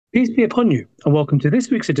Peace be upon you, and welcome to this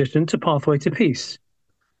week's edition to Pathway to Peace,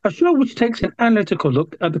 a show which takes an analytical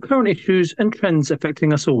look at the current issues and trends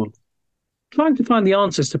affecting us all, trying to find the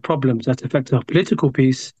answers to problems that affect our political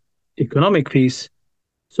peace, economic peace,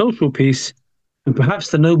 social peace, and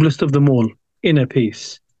perhaps the noblest of them all, inner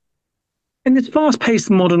peace. In this fast paced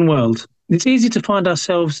modern world, it's easy to find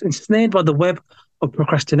ourselves ensnared by the web of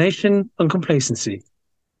procrastination and complacency.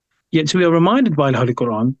 Yet we are reminded by the Holy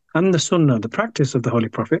Quran and the Sunnah, the practice of the Holy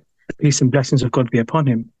Prophet, peace and blessings of God be upon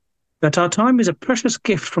him, that our time is a precious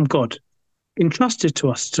gift from God, entrusted to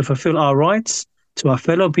us to fulfill our rights to our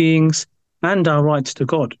fellow beings and our rights to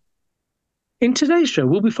God. In today's show,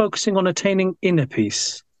 we'll be focusing on attaining inner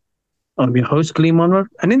peace. I'm your host, Kalim Anwer,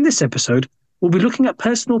 and in this episode, we'll be looking at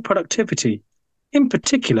personal productivity, in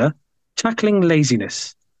particular, tackling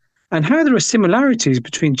laziness, and how there are similarities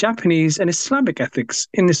between Japanese and Islamic ethics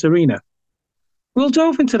in this arena. We'll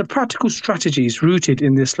delve into the practical strategies rooted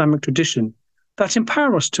in the Islamic tradition that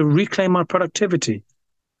empower us to reclaim our productivity,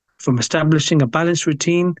 from establishing a balanced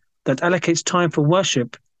routine that allocates time for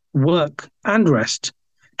worship, work, and rest,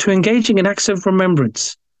 to engaging in acts of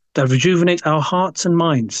remembrance that rejuvenate our hearts and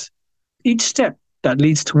minds, each step that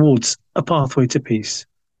leads towards a pathway to peace.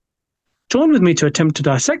 Join with me to attempt to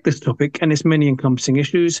dissect this topic and its many encompassing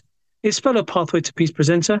issues is fellow Pathway to Peace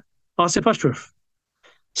presenter, Asif Ashraf.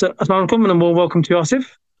 So, Assalamu alaikum and more welcome to you, Asif.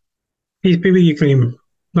 Peace be with you, Kalim.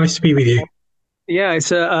 Nice to be with you. Yeah,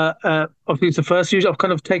 it's obviously it's the first use. I've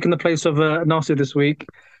kind of taken the place of Nasir this week,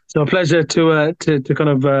 so a pleasure to kind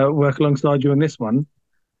of work alongside you on this one.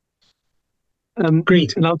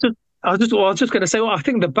 Great. And I was just going to say, well, I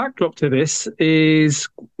think the backdrop to this is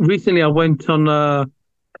recently I went on.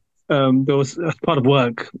 There was as part of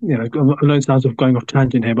work, I know it sounds like going off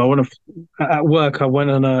tangent here, but at work I went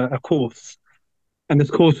on a course, and this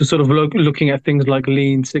course was sort of looking at things like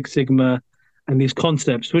Lean, Six Sigma, and these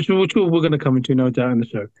concepts, which we're going to come into no doubt in the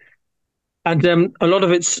show. And a lot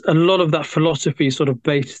of that philosophy is sort of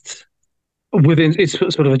based within it's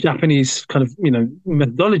sort of a Japanese kind of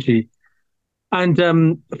methodology, and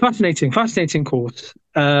fascinating course.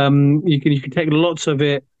 You can take lots of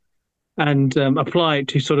it and apply it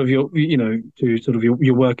to sort of your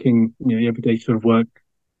working, your everyday sort of work.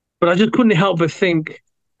 But I just couldn't help but think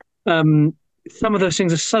some of those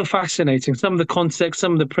things are so fascinating. Some of the concepts,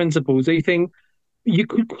 some of the principles that you think you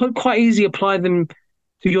could quite easily apply them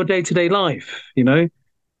to your day to day life.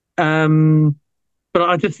 Um, but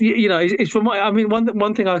I just, it's from my. I mean,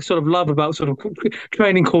 one thing I sort of love about sort of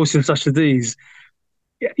training courses such as these,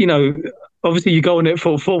 you know, obviously you go on it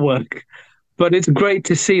for work, but it's great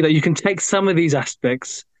to see that you can take some of these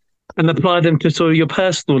aspects and apply them to sort of your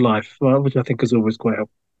personal life, which I think is always quite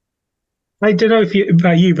helpful. I don't know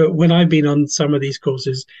about you, but when I've been on some of these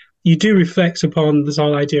courses, you do reflect upon this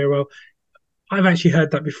whole idea. Well, I've actually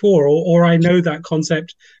heard that before, or I know that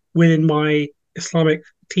concept within my Islamic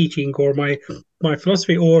teaching or my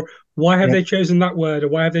philosophy, or why have Yeah, they chosen that word, or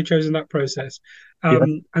why have they chosen that process? yeah,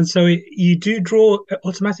 And so you do draw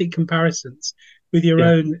automatic comparisons with your yeah,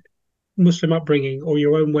 own Muslim upbringing or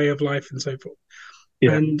your own way of life and so forth.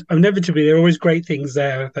 yeah, And inevitably, there are always great things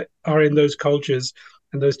there that are in those cultures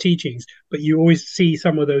and those teachings, but you always see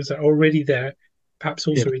some of those that are already there, perhaps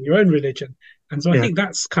yeah, also in your own religion. And so I yeah, think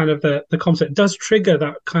that's kind of the concept. It does trigger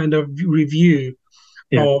that kind of review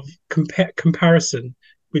yeah, of comparison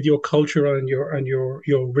with your culture and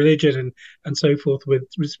your religion and so forth with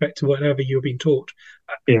respect to whatever you're being taught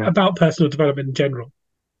yeah. about personal development in general.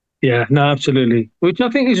 Yeah, no, absolutely. Which I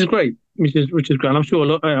think is great. Which is great. And I'm sure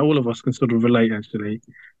all of us can sort of relate actually.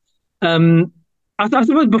 Um, I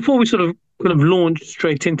suppose before we sort of kind of launch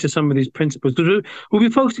straight into some of these principles, because we'll be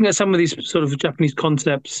focusing at some of these sort of Japanese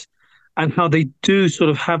concepts and how they do sort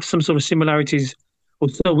of have some sort of similarities, or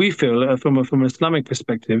so we feel from an Islamic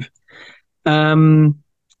perspective. Um,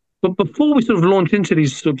 but before we sort of launch into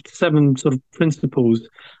these sort of seven sort of principles,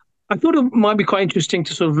 I thought it might be quite interesting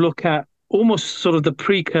to sort of look at almost sort of the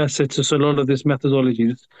precursor to sort of a lot of this methodology,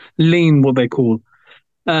 this lean, what they call,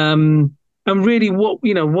 and really what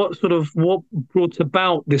brought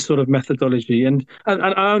about this sort of methodology. And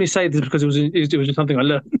I only say this because it was just something I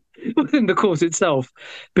learned within the course itself,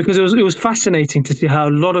 because it was fascinating to see how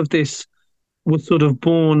a lot of this was sort of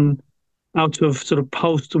born out of sort of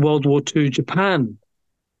post World War II Japan,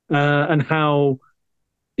 and how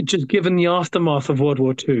just given the aftermath of World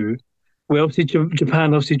War II, we obviously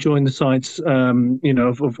Japan obviously joined the sides, of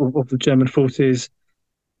the German forces,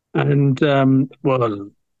 and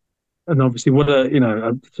and obviously what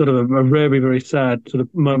a sort of a very very sad sort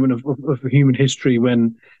of moment of human history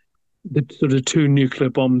when the sort of two nuclear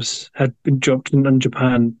bombs had been dropped on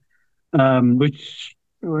Japan, which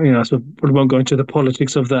So we won't go into the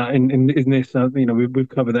politics of that in this. We've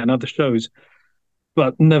covered that in other shows,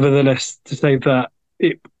 but nevertheless, to say that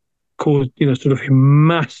it caused, sort of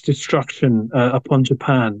mass destruction upon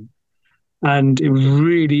Japan, and it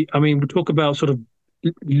really, I mean, we talk about sort of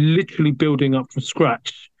literally building up from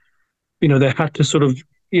scratch. They had to sort of,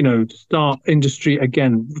 start industry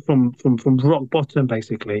again from rock bottom,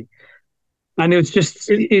 basically, and it's just,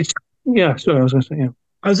 It, it's yeah. Sorry, I was going to say, yeah.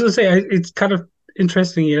 I was going to say it's kind of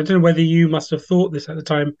interesting. I don't know whether you must have thought this at the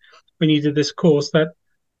time when you did this course that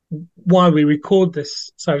while we record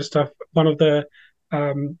this side of stuff, one of the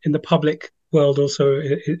in the public world, also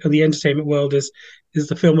in the entertainment world, is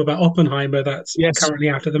the film about Oppenheimer that's Yes, currently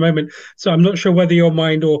out at the moment. So I'm not sure whether your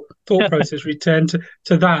mind or thought process returned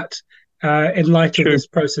to that in light of true, this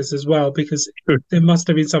process as well, because true. there must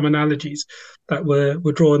have been some analogies that were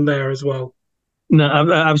drawn there as well.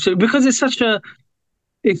 No, absolutely, because it's a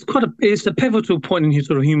pivotal point in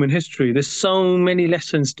sort of human history. There's so many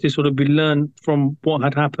lessons to sort of be learned from what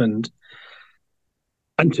had happened,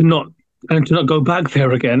 and to not go back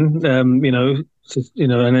there again. And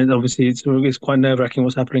then obviously it's quite nerve wracking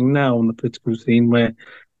what's happening now on the political scene, where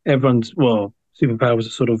everyone's, well, superpowers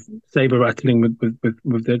are sort of saber rattling with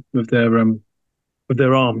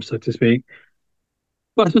their arms, so to speak.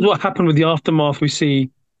 But this is what happened with the aftermath. We see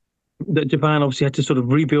that Japan obviously had to sort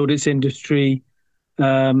of rebuild its industry.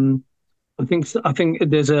 Um, I think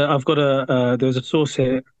there's a source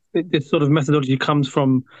here. This sort of methodology comes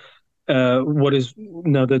from what is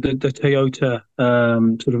the Toyota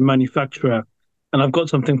sort of manufacturer, and I've got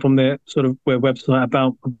something from their website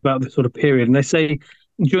about this sort of period, and they say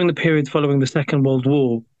during the period following the Second World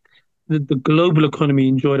War, the global economy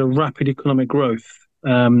enjoyed a rapid economic growth,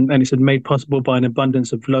 and it's made possible by an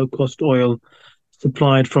abundance of low cost oil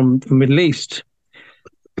supplied from the Middle East.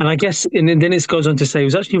 And I guess, and then it goes on to say it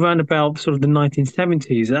was actually around about sort of the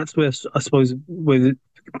 1970s. That's where I suppose where it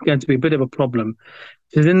began to be a bit of a problem.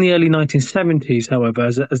 Because in the early 1970s, however,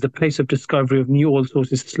 as the pace of discovery of new oil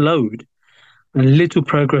sources slowed and little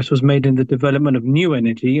progress was made in the development of new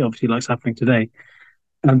energy, obviously like happening today,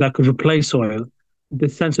 and that could replace oil, the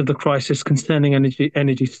sense of the crisis concerning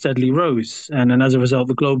energy steadily rose. And as a result,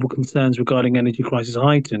 the global concerns regarding energy crisis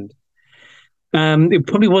heightened. It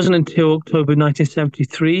probably wasn't until October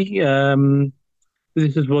 1973.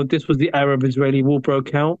 This was the Arab-Israeli war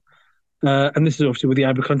broke out, and this is obviously where the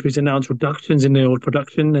Arab countries announced reductions in their oil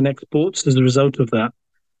production and exports as a result of that.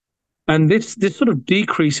 And this sort of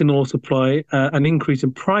decrease in oil supply and increase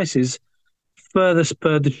in prices further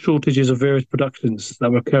spurred the shortages of various productions that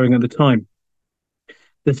were occurring at the time.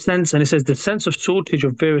 And it says the sense of shortage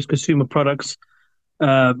of various consumer products,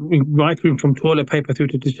 right through from toilet paper through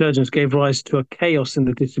to detergents, gave rise to a chaos in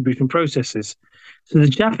the distribution processes. So the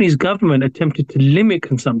Japanese government attempted to limit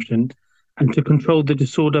consumption and to control the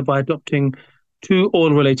disorder by adopting two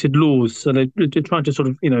oil-related laws. So they're trying to sort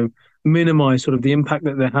of, minimize sort of the impact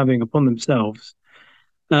that they're having upon themselves.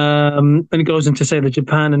 And it goes on to say that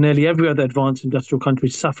Japan and nearly every other advanced industrial country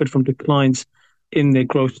suffered from declines in their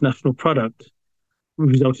gross national product,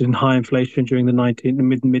 resulted in high inflation during the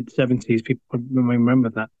mid 70s. People may remember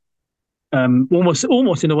that.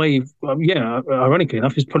 Almost in a way, yeah. Ironically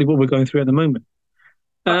enough, is probably what we're going through at the moment.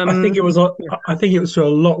 I think it was. Yeah, I think it was a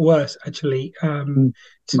lot worse actually, mm,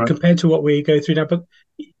 right. compared to what we go through now. But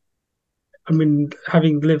I mean,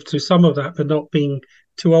 having lived through some of that, but not being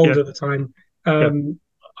too old Yeah, at the time, yeah,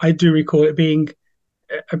 I do recall it being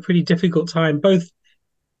a pretty difficult time. Both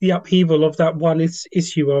the upheaval of that one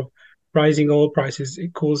issue of rising oil prices,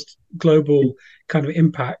 it caused global kind of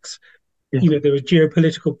impacts. yeah, There were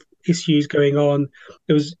geopolitical issues going on.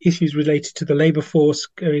 There was issues related to the labor force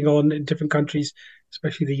going on in different countries,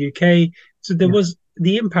 especially the UK. So there yeah, was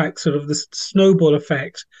the impact, sort of the snowball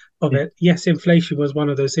effect of yeah, it. Yes, inflation was one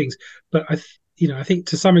of those things, but I think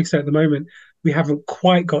to some extent at the moment we haven't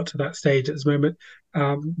quite got to that stage at this moment.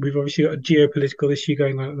 We've obviously got a geopolitical issue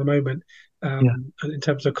going on at the moment, yeah, in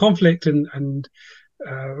terms of conflict, and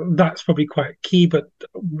that's probably quite key. But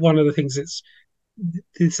one of the things that's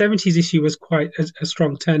the 70s issue was quite a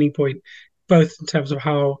strong turning point, both in terms of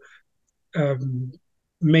how um,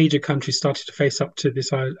 major countries started to face up to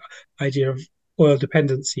this idea of oil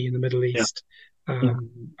dependency in the Middle yeah, East, yeah,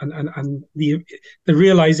 and the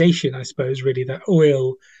realization, I suppose, really that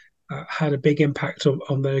oil had a big impact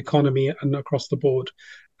on the economy and across the board.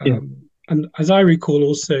 yeah, And as I recall,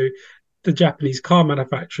 also the Japanese car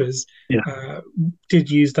manufacturers yeah, uh, did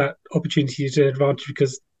use that opportunity to advantage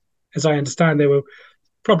because, as I understand, they were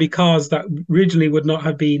probably cars that originally would not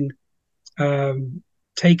have been um,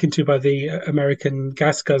 taken to by the American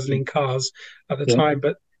gas guzzling cars at the yeah, time,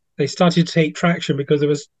 but they started to take traction because there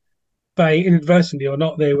was by inadvertently or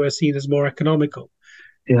not, they were seen as more economical.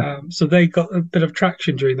 Yeah. So they got a bit of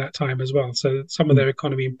traction during that time as well. So some of Mm. their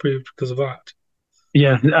economy improved because of that.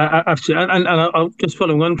 Yeah, absolutely. And I'll just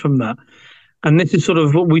following on from that. And this is sort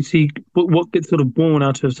of what we see, what gets sort of born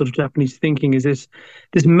out of sort of Japanese thinking is this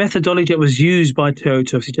methodology that was used by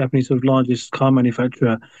Toyota, obviously Japanese sort of largest car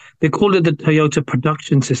manufacturer. They called it the Toyota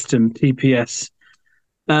Production System, TPS.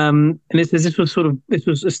 And it says this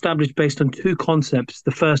was established based on two concepts.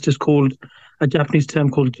 The first is called a Japanese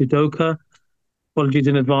term called jidoka. Apologies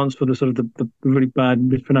in advance for the sort of the really bad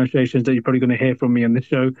mispronunciations that you're probably going to hear from me on this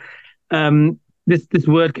show. This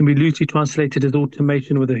word can be loosely translated as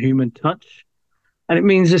automation with a human touch, and it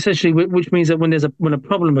means essentially, which means that when a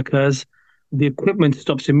problem occurs, the equipment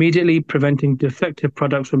stops immediately, preventing defective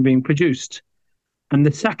products from being produced. And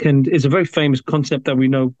the second is a very famous concept that we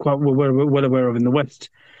know quite well aware of in the West,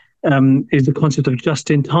 is the concept of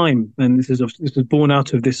just in time, and this is born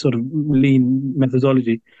out of this sort of lean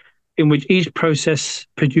methodology, in which each process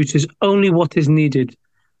produces only what is needed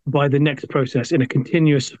by the next process in a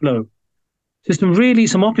continuous flow. So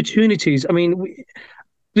some opportunities. I mean,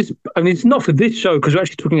 it's not for this show because we're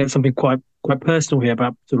actually talking about something quite personal here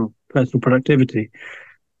about sort of personal productivity.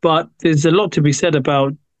 But there's a lot to be said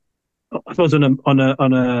about, I suppose, on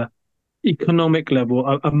a economic level,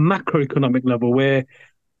 a macroeconomic level, where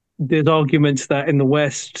there's arguments that in the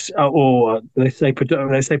West, or they say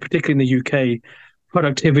particularly in the UK,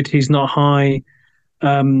 productivity is not high,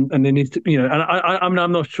 and there needs to, and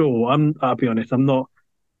I'm not sure. I'll be honest, I'm not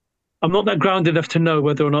that grounded enough to know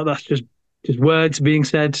whether or not that's just words being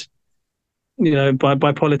said,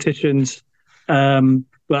 by politicians.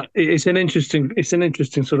 But it's an interesting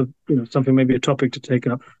sort of, something, maybe a topic to take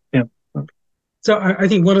up. Yeah, So I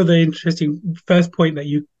think one of the interesting first point that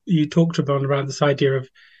you talked about around this idea of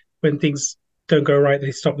when things don't go right,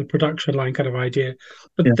 they stop the production line kind of idea. yeah,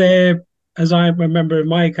 But there, as I remember in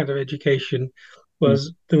my kind of education, mm,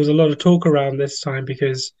 was there was a lot of talk around this time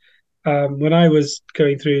because when I was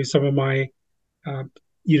going through some of my uh,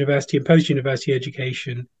 university and post university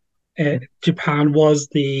education, mm, Japan was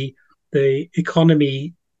the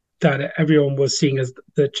economy that everyone was seeing as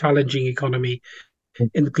the challenging economy mm,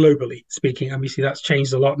 in globally speaking. Obviously, that's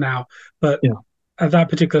changed a lot now, but yeah, at that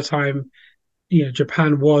particular time,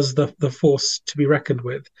 Japan was the force to be reckoned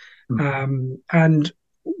with, mm, and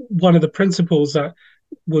one of the principles that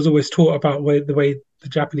was always taught about the way the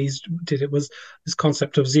Japanese did it was this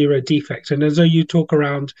concept of zero defect. And as though you talk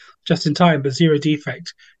around just in time, but zero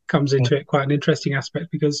defect comes yeah, into it quite an interesting aspect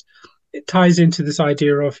because it ties into this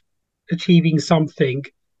idea of achieving something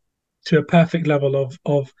to a perfect level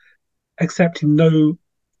of accepting no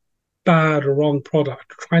bad or wrong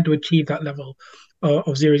product, trying to achieve that level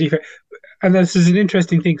of zero defect. And this is an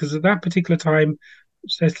interesting thing because at that particular time,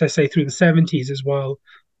 let's say through the 70s as well,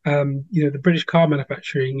 the British car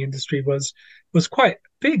manufacturing industry was quite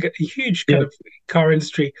big, a huge yeah, kind of car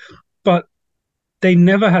industry, but they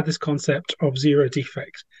never had this concept of zero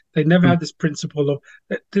defect. They never mm, had this principle of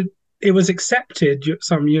that. It was accepted.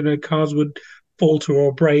 Some cars would falter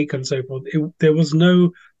or break and so forth. There was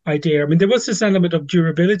no idea. I mean, there was this element of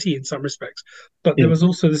durability in some respects, but there yeah, was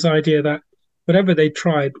also this idea that whatever they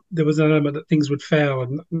tried, there was an element that things would fail,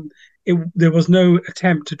 and there was no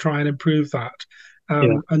attempt to try and improve that,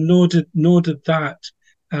 yeah, and nor did that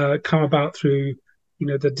come about through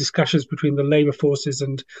the discussions between the labor forces.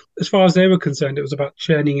 And as far as they were concerned, it was about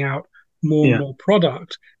churning out more and yeah, more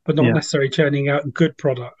product, but not yeah, necessarily churning out good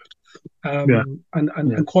product, yeah, yeah,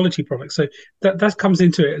 and quality products. So that comes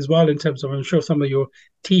into it as well in terms of, I'm sure some of your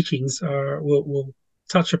teachings will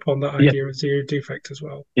touch upon that yeah, idea of zero defect as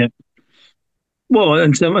well. yeah. Well,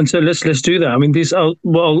 and so let's do that. I mean, these are,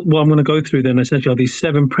 what I'm going to go through then essentially are these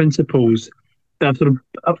seven principles that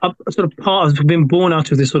are sort of part have been born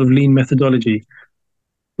out of this sort of lean methodology.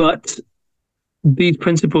 But these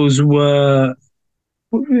principles were,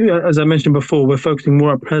 as I mentioned before, we're focusing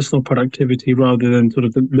more on personal productivity rather than sort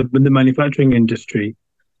of the manufacturing industry.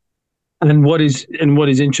 And what is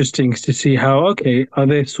interesting is to see how, okay, are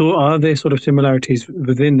there sort of similarities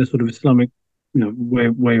within the sort of Islamic,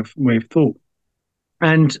 way of thought,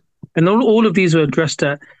 and all of these are addressed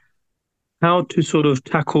at how to sort of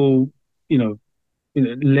tackle, you know,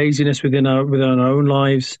 laziness within our own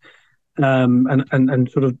lives, and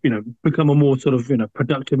sort of, become a more sort of,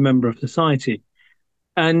 productive member of society.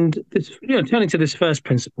 And this, turning to this first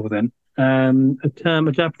principle, then,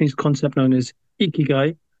 a Japanese concept known as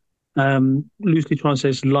ikigai, loosely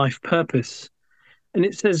translates life purpose, and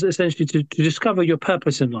it says essentially to discover your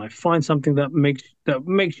purpose in life, find something that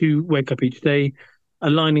makes you wake up each day,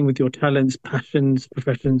 aligning with your talents, passions,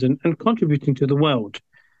 professions, and contributing to the world.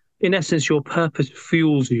 In essence, your purpose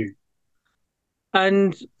fuels you.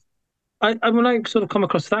 And when I sort of come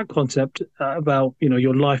across that concept about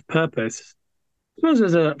your life purpose, I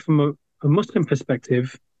suppose from a Muslim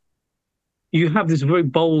perspective, you have this very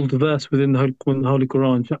bold verse within the Holy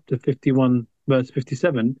Quran, chapter 51, verse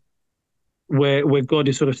 57, where God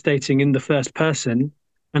is sort of stating in the first person,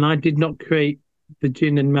 and I did not create the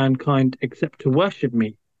jinn and mankind except to worship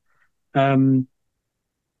me. Um,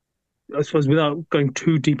 I suppose without going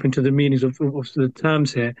too deep into the meanings of the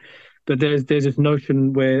terms here, but there's this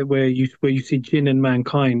notion where you see jinn and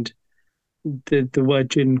mankind. The word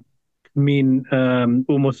jinn mean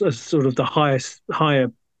almost as sort of the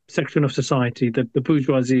higher section of society, the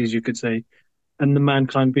bourgeoisie, as you could say, and the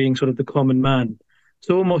mankind being sort of the common man.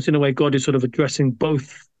 So almost in a way, God is sort of addressing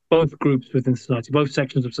both groups within society, both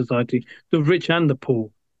sections of society, the rich and the poor.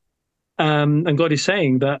 And God is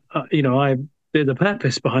saying that I there's a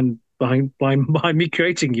purpose behind me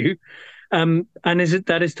creating you, and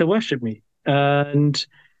that is to worship me. And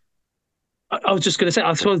I was just going to say,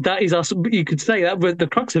 I suppose that is us. You could say that, but the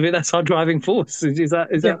crux of it, that's our driving force. Is that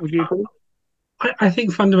Yeah, what you agree? I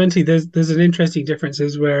think fundamentally there's an interesting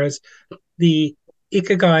differences. Whereas the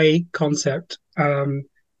ikigai concept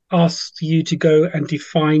asks you to go and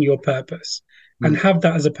define your purpose and Mm. have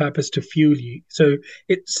that as a purpose to fuel you. So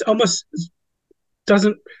it's almost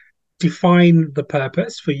doesn't define the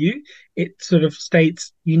purpose for you. It sort of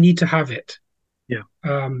states you need to have it Yeah,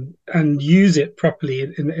 and use it properly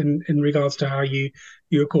in regards to how you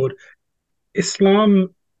record.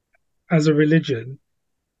 Islam as a religion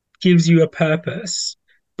gives you a purpose,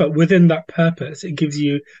 but within that purpose, it gives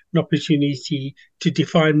you an opportunity to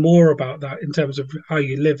define more about that in terms of how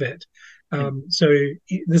you live it. yeah, So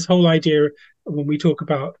this whole idea, when we talk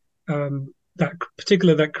about that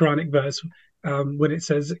Quranic verse, when it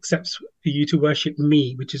says, "Accepts for you to worship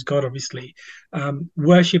me," which is God, obviously.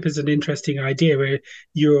 Worship is an interesting idea where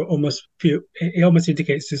you're almost feel it almost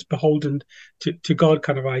indicates this beholden to God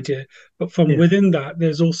kind of idea. But from yeah, within that,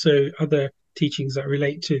 there's also other teachings that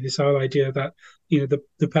relate to this whole idea that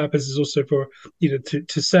the purpose is also for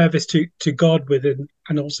to service to God within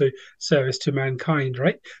and also service to mankind,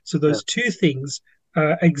 right? So yeah, those two things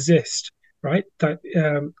exist, right? That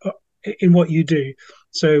in what you do.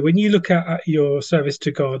 So when you look at your service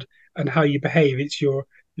to God and how you behave, it's your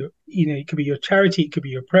it could be your charity, it could be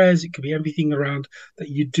your prayers, it could be everything around that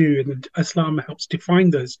you do, and Islam helps define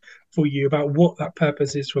those for you about what that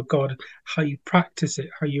purpose is for God, how you practice it,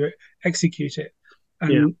 how you execute it. yeah,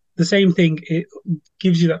 And the same thing, it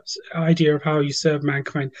gives you that idea of how you serve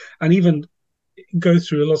mankind, and even go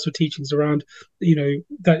through lots of teachings around,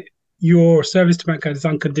 that your service to mankind is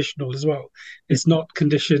unconditional as well. yeah, It's not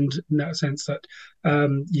conditioned in that sense that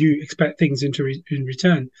you expect things in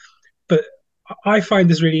return. But I find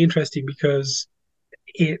this really interesting because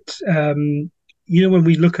it when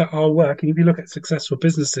we look at our work and if you look at successful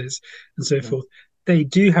businesses and so yeah, forth, they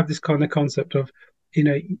do have this kind of concept of you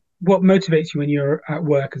know what motivates you when you're at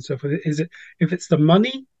work and so forth. Is it, if it's the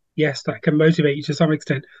money? Yes, that can motivate you to some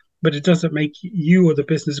extent, but it doesn't make you or the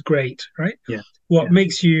business great, right? yeah, What yeah,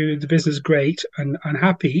 makes you the business great and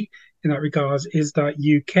happy in that regards is that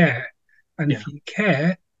you care, and yeah, if you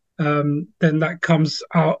care, then that comes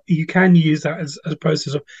out. You can use that as a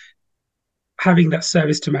process of having that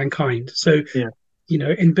service to mankind. So, yeah,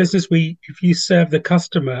 in business, if you serve the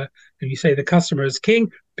customer and you say the customer is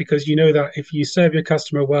king, because you know that if you serve your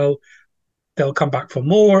customer well, they'll come back for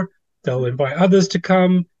more. They'll invite others to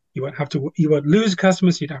come. You won't lose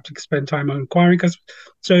customers. You don't have to spend time on acquiring customers.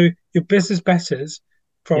 So your business betters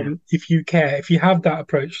yeah, from if you care. If you have that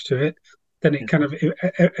approach to it, then it yeah, kind of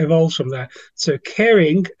evolves from there. So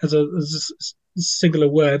caring as a singular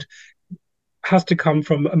word has to come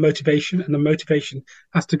from a motivation, and the motivation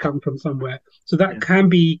has to come from somewhere. So that yeah, can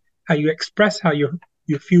be how you express how you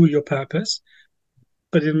fuel your purpose,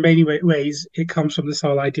 but in many ways it comes from this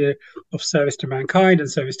whole idea of service to mankind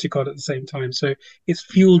and service to God at the same time. So it's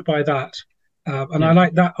fueled by that, and I yeah,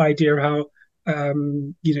 like that idea of how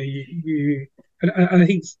you and I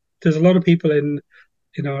think there's a lot of people in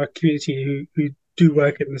our community who do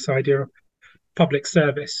work in this idea of public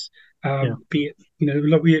service. yeah, Be it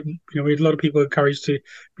we had a lot of people encouraged to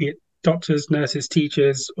be it doctors, nurses,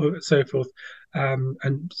 teachers, or so forth,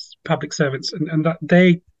 and public servants, and that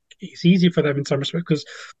it's easier for them in some respect because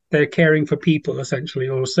they're caring for people essentially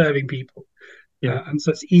or serving people, yeah, and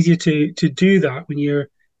so it's easier to do that when you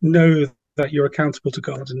know that you're accountable to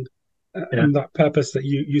God yeah. and that purpose that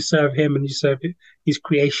you serve Him and you serve His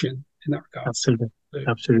creation in that regards. Absolutely, So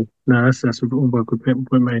absolutely. No, that's a good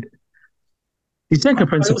point made. The second I also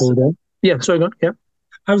principle, there. Yeah, sorry, go on.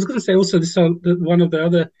 I was going to say also this one of the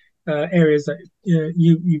other areas that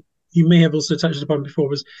you may have also touched upon before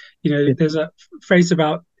was, yeah, there's a phrase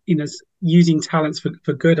about, using talents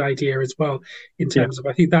for good idea as well, in yeah, terms of,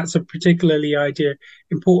 I think that's a particularly idea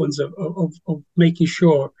importance of making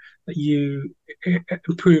sure that you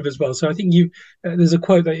improve as well. So I think there's a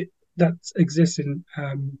quote that exists in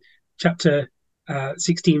chapter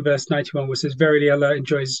 16 verse 91, which says, verily Allah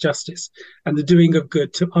enjoys justice and the doing of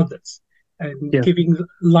good to others, and yeah, giving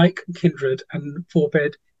like kindred, and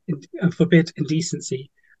forbid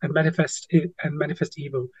indecency, and manifest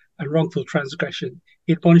evil and wrongful transgression.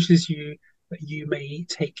 He admonishes you that you may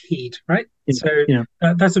take heed. Right. yeah, So yeah,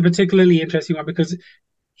 that's a particularly interesting one, because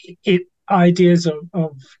it ideas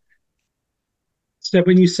of so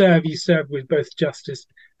when you serve with both justice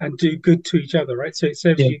and do good to each other, right? So it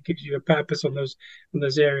serves yeah, you, gives you a purpose on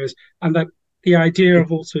those areas, and that the idea yeah,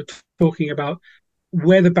 of also talking about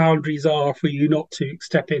where the boundaries are for you not to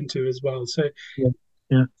step into as well. So yeah,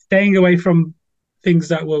 yeah, staying away from things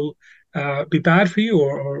that will be bad for you,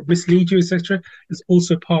 or mislead you, etc., is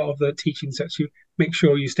also part of the teachings that you make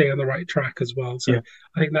sure you stay on the right track as well. So yeah,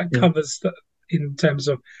 I think that yeah, covers in terms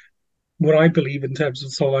of what I believe in terms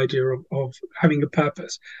of the whole idea of having a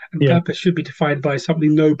purpose, and yeah, purpose should be defined by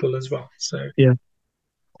something noble as well. So yeah.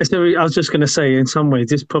 So I was just going to say, in some ways,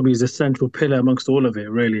 this probably is a central pillar amongst all of it,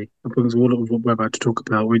 really, amongst all of what we're about to talk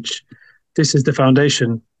about. Which this is the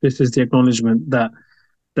foundation. This is the acknowledgement that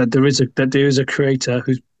there is a creator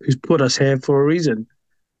who's put us here for a reason,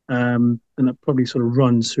 and that probably sort of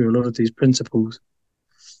runs through a lot of these principles.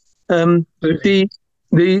 Um, absolutely.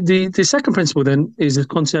 the the second principle then is a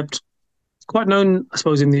concept quite known, I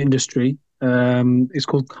suppose, in the industry. It's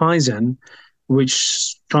called Kaizen,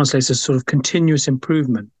 which translates as sort of continuous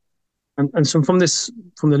improvement. And so from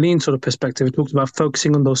the lean sort of perspective, it talks about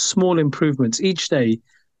focusing on those small improvements each day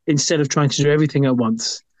instead of trying to do everything at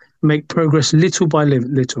once. Make progress little by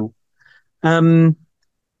little. Um,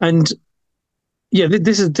 and yeah,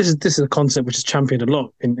 this is a concept which is championed a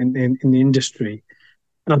lot in the industry.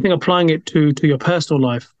 And I think applying it to your personal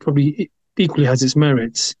life probably equally has its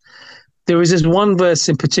merits. There is this one verse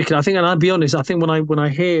in particular. I think, and I'll be honest, I think when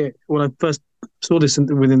I first saw this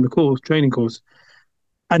within the course training course,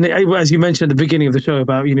 and as you mentioned at the beginning of the show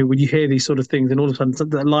about when you hear these sort of things, and all of a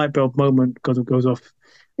sudden that light bulb moment goes off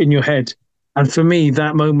in your head. And for me,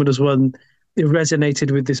 that moment was when it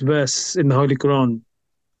resonated with this verse in the Holy Quran,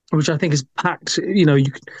 which I think is packed.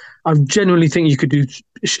 I genuinely think you could do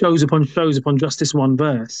shows upon just this one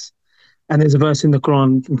verse. And there's a verse in the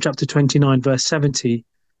Quran from chapter 29, verse 70,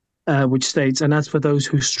 which states, "And as for those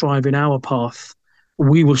who strive in our path,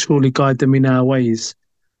 we will surely guide them in our ways.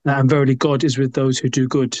 And verily, God is with those who do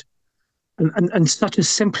good." And such a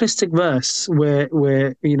simplistic verse where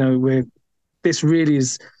this really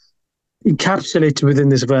is encapsulated within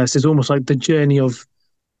this verse is almost like the journey of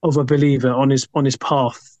a believer on his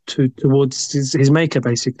path towards his maker,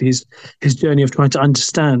 basically his journey of trying to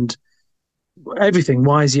understand everything.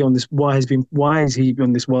 Why is he on this? Why is he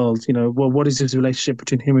on this world? What is his relationship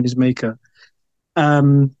between him and his maker?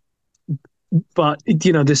 Um, but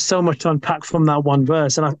there's so much to unpack from that one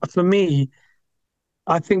verse, and for me,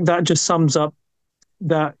 I think that just sums up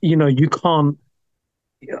that you can't.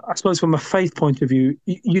 I suppose from a faith point of view,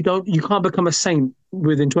 you can't become a saint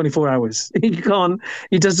within 24 hours. You can't.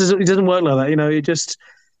 It doesn't work like that. It just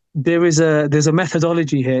there's a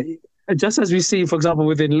methodology here, just as we see, for example,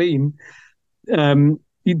 within lean.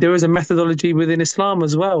 There is a methodology within Islam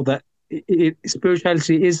as well that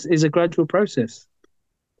spirituality is a gradual process.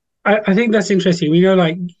 I think that's interesting. We know,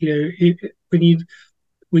 like, when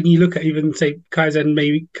you look at, even say, Kaizen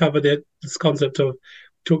maybe cover this concept of,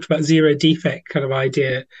 talked about zero defect kind of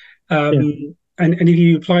idea, Yeah, and if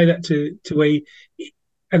you apply that to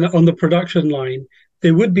and on the production line,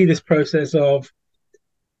 there would be this process of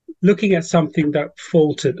looking at something that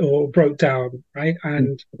faltered or broke down, right, yeah,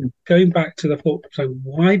 and going back to the fault. So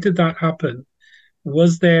why did that happen?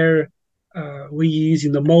 Was there were you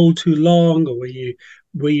using the mold too long, or were you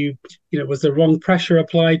was the wrong pressure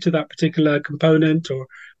applied to that particular component, or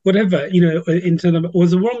whatever, into the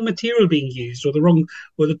was the wrong material being used, or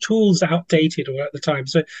the tools outdated or at the time.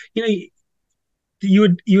 So you know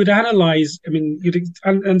you would analyze. I mean, you'd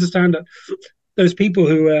understand that those people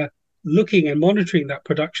who are looking and monitoring that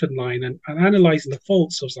production line, and analyzing the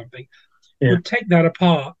faults of something, yeah, would take that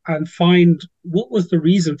apart and find what was the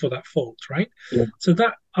reason for that fault, right? yeah, So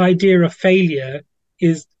that idea of failure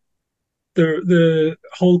is the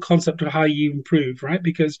whole concept of how you improve, right?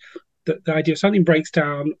 Because the idea of something breaks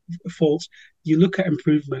down, faults, you look at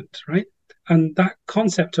improvement, right? And that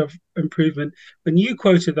concept of improvement, when you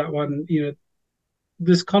quoted that one,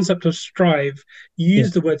 this concept of strive, you yeah,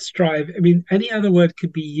 use the word strive. I mean, any other word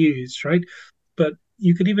could be used, right? But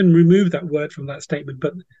you could even remove that word from that statement,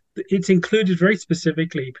 but it's included very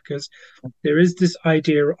specifically because there is this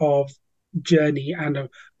idea of journey and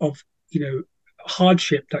of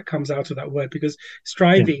hardship that comes out of that word, because yeah,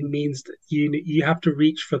 striving means that you have to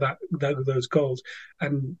reach for those goals,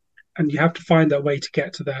 and you have to find that way to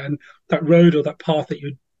get to there, and that road or that path that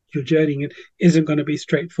you're journeying in isn't going to be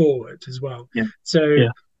straightforward as well. yeah, So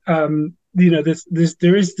yeah, this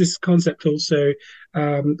there is this concept also.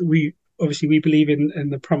 We obviously we believe in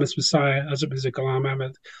the promised Messiah, as it was a Kalam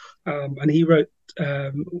Ahmed, and he wrote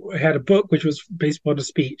had a book which was based on a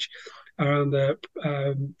speech around the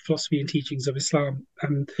philosophy and teachings of Islam.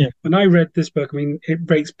 And yeah, when I read this book, I mean, it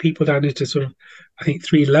breaks people down into sort of, I think,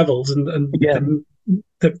 three levels, and yeah,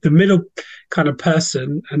 the middle kind of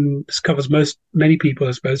person, and this covers many people,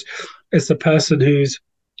 I suppose, is the person who's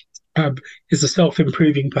um, is a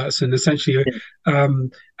self-improving person, essentially, yeah,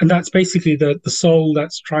 and that's basically the soul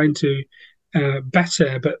that's trying to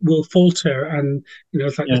better, but will falter, and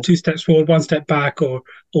it's like the yeah, two steps forward, one step back, or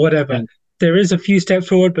whatever. yeah, There is a few steps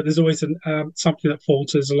forward, but there's always something that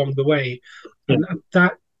falters along the way, yeah, and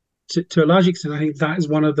that, to a large extent, I think that is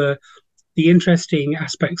one of the interesting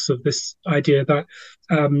aspects of this idea that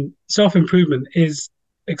self improvement is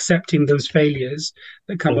accepting those failures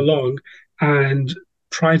that come yeah, along and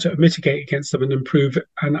trying to mitigate against them and improve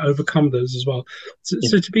and overcome those as well.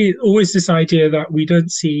 So to be always this idea that we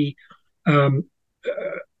don't see, um,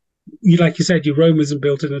 you like you said, your Rome isn't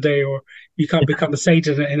built in a day, or you can't become a saint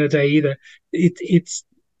in a day either. It's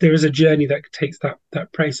there is a journey that takes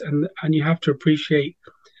that place, and you have to appreciate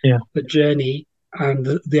yeah, the journey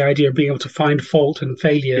and the idea of being able to find fault and yeah,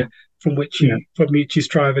 failure from which yeah, you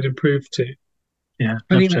strive and improve to. yeah,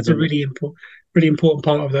 I think that's a absolutely. really important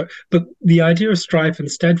part of that. But the idea of strife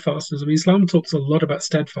and steadfastness, I mean, Islam talks a lot about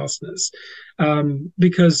steadfastness,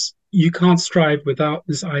 because you can't strive without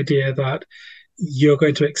this idea that you're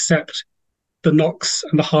going to accept the knocks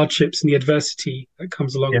and the hardships and the adversity that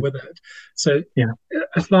comes along Yeah, with it. So yeah,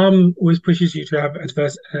 Islam always pushes you to have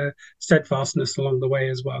steadfastness along the way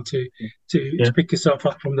as well, to yeah, pick yourself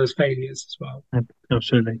up from those failures as well.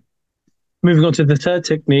 absolutely. Moving on to the third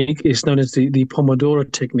technique is known as the Pomodoro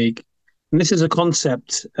technique. And this is a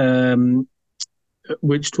concept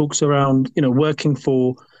which talks around, working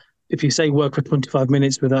for, if you say work for 25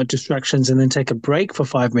 minutes without distractions and then take a break for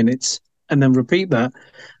 5 minutes and then repeat that,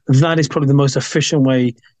 that is probably the most efficient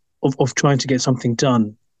way of trying to get something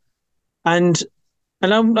done. And I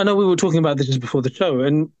know we were talking about this just before the show,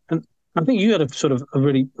 and I think you had a sort of a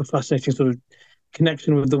really fascinating sort of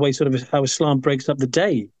connection with the way sort of how Islam breaks up the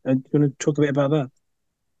day. Do you want to talk a bit about that?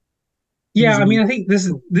 Yeah, I Using mean, I think this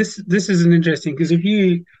is an interesting, because if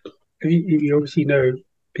you obviously know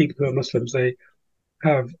people who are Muslims, they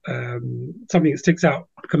have something that sticks out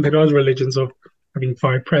compared to other religions of having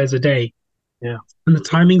 5 prayers a day, yeah, and the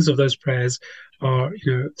timings of those prayers are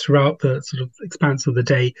throughout the sort of expanse of the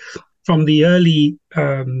day, from the early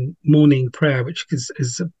morning prayer, which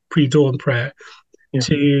is a pre-dawn prayer, yeah,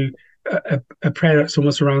 to a prayer that's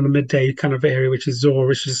almost around the midday kind of area, which is Zohr,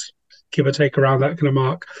 which is give or take around that kind of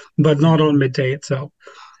mark, but not on midday itself.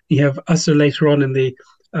 You have Asr later on in the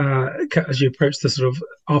as you approach the sort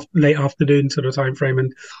of late afternoon sort of time frame,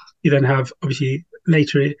 and you then have obviously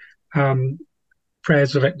later um,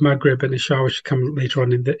 prayers like Maghrib and Isha, which come later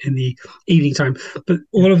on in the evening time. But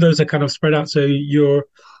yeah, all of those are kind of spread out. So you're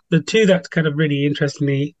the two that kind of really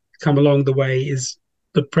interestingly come along the way is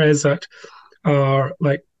the prayers that are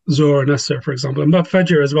like Zohr and Asr, for example, and but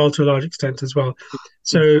Fajr as well to a large extent as well. yeah,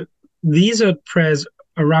 So these are prayers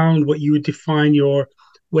around what you would define your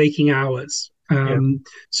waking hours. yeah,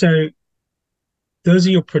 So those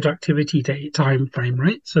are your productivity day time frame,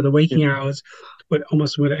 right? So the yeah, waking hours, but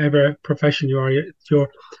almost whatever profession you are, you're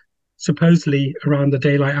supposedly around the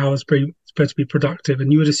daylight hours supposed to be productive,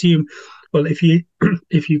 and you would assume, well, if you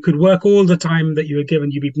if you could work all the time that you were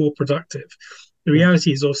given, you'd be more productive. The yeah,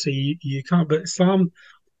 reality is also you can't. But Islam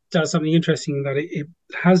does something interesting, that it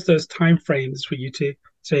has those time frames for you to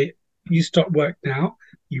say, you stop work now,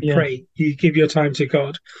 you yeah, pray, you give your time to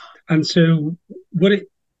God. And so what it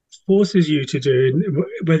forces you to do,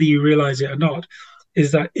 whether you realize it or not,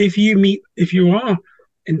 is that if you are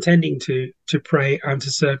intending to pray and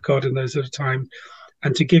to serve God in those sort of times,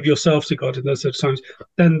 and to give yourself to God in those sort of times,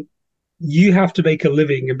 then you have to make a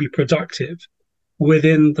living and be productive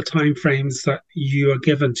within the time frames that you are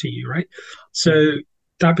given to you, right? yeah, So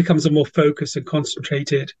that becomes a more focused and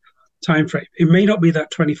concentrated time frame. It may not be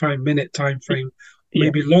that 25-minute time frame, yeah,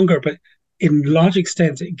 maybe longer, but in large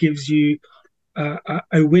extent, it gives you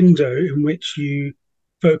a window in which you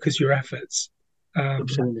focus your efforts. Um,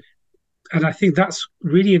 absolutely. and I think that's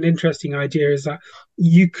really an interesting idea, is that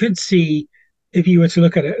you could see if you were to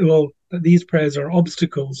look at it, well, these prayers are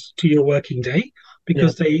obstacles to your working day Yeah.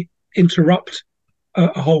 because they interrupt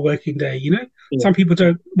a whole working day. Yeah. Some people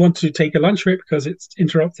don't want to take a lunch break because it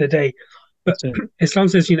interrupts their day, but That's it. Islam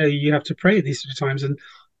says you have to pray at these sort of times, and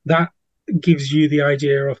that gives you the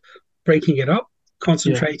idea of breaking it up, Yeah.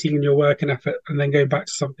 concentrating in your work and effort, and then going back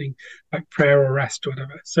to something like prayer or rest or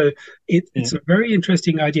whatever. So Yeah. it's a very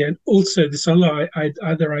interesting idea, and also this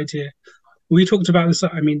other idea we talked about this.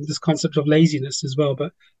 I mean, this concept of laziness as well.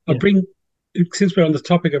 But I'll Yeah. bring, since we're on the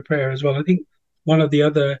topic of prayer as well, I think one of the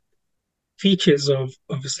other features of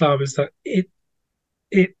Islam is that it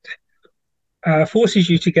forces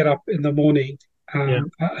you to get up in the morning Yeah.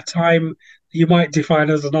 at a time you might define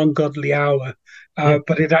as an ungodly hour, Yeah.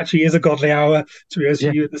 but it actually is a godly hour, to be honest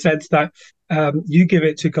with Yeah. you, in the sense that you give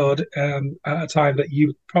it to God at a time that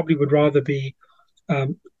you probably would rather be,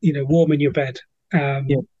 warm in your bed. Yeah.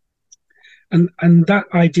 Um, and that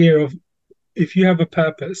idea of if you have a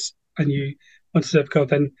purpose and you want to serve God,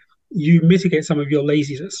 then you mitigate some of your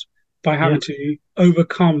laziness by Yeah. having to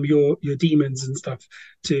overcome your demons and stuff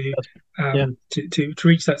to Yeah. to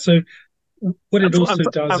reach that. So what it also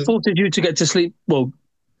does And is forces you to get to sleep, well,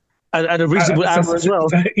 at a reasonable hour as well.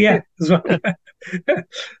 yeah, as well. Yeah.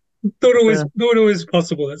 Not always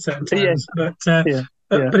possible at certain Yeah. times, but Yeah.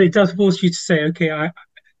 Yeah. but it does force you to say, okay,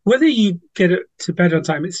 whether you get it to bed on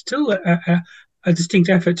time, it's still a distinct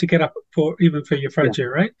effort to get up for even for your Yeah. fajr,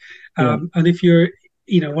 right? Yeah. And if you're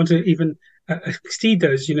want to even exceed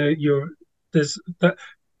those, there's that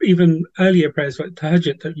even earlier prayers like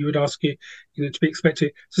tahajjud that you would ask to be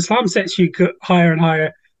expected. So Islam sets you higher and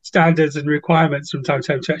higher standards and requirements from time to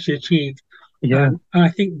time to actually achieve. Yeah. And I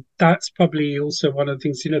think that's probably also one of the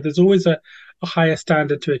things, there's always a higher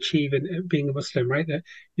standard to achieve in being a Muslim, right? That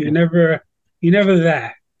you're Yeah. never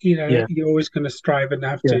there. Yeah. You're always going to strive and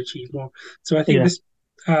have to Yeah. achieve more. So I think Yeah. this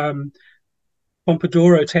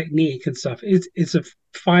Pompodoro technique and stuff is a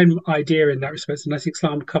fine idea in that respect. And I think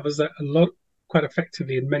Islam covers that a lot quite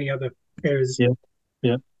effectively in many other areas. Yeah.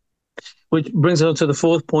 Yeah. Which brings us on to the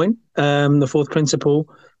fourth point, the fourth principle,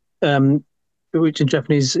 um, which in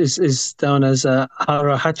Japanese is known as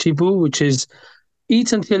hara hachibu, which is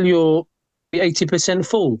eat until you're 80%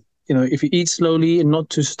 full. If you eat slowly and not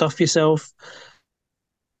to stuff yourself,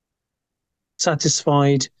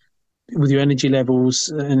 satisfied with your energy levels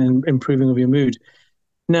and improving of your mood.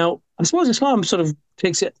 Now, I suppose Islam sort of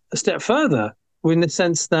takes it a step further in the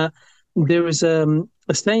sense that there is a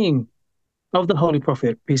saying of the Holy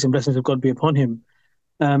Prophet, peace and blessings of God be upon him.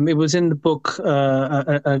 It was in the book,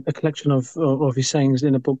 a collection of his sayings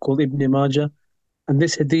in a book called Ibn Majah. And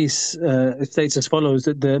this hadith states as follows,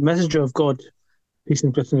 that the Messenger of God, peace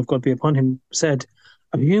and blessings of God be upon him, said,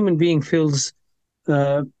 a human being fills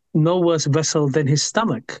uh, no worse vessel than his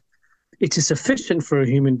stomach. It is sufficient for a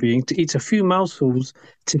human being to eat a few mouthfuls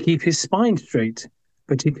to keep his spine straight.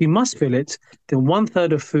 But if he must fill it, then one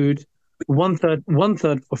third of food, one third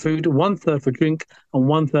for food, one third for drink, and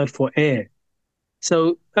one third for air.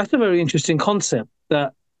 So that's a very interesting concept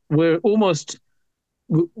that we're almost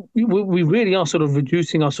we really are sort of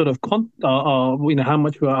reducing our sort of how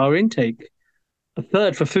much our intake, a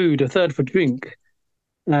third for food, a third for drink,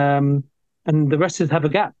 and the rest is have a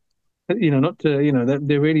gap. Not to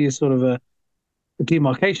there really is sort of a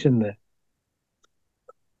demarcation there.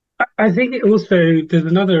 I think it also there's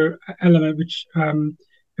another element which,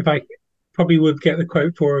 if I probably would get the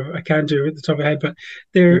quote for, I can do it at the top of my head, but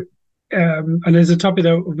Yeah, there, and there's a topic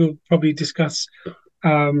that we'll probably discuss,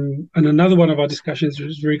 and another one of our discussions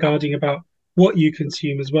is regarding about what you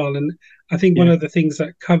consume as well. And I think one yeah, of the things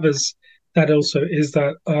that covers that also is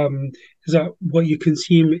that what you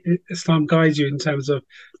consume, Islam guides you in terms of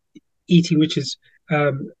eating, which is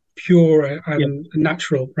pure yeah, and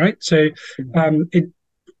natural, right? So yeah, it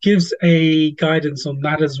gives a guidance on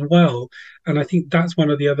that as well. And I think that's one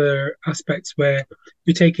of the other aspects where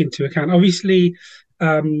you take into account. Obviously,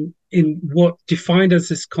 in what defined as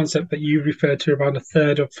this concept that you referred to around a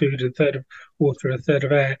third of food, a third of water, a third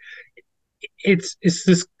of air, it's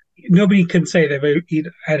this nobody can say they've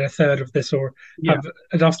had a third of this or yeah, have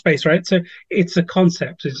enough space, right? So it's a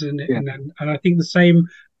concept, isn't it? yeah, And I think the same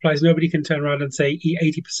applies. Nobody can turn around and say eat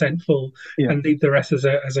 80% full yeah, and leave the rest as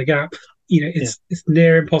a gap. yeah, It's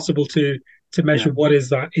near impossible to yeah, measure what is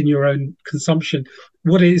that in your own consumption.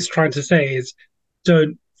 What it is trying to say is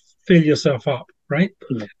don't fill yourself up, right?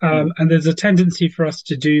 yeah, yeah, And there's a tendency for us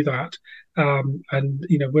to do that. And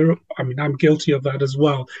I mean, I'm guilty of that as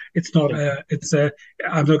well. It's not yeah, it's a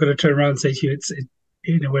I'm not going to turn around and say to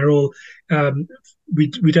you we're all um we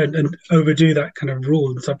don't overdo that kind of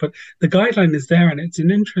rule and stuff, but the guideline is there, and it's an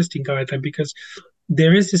interesting guideline because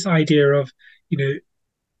there is this idea of you know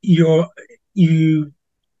your you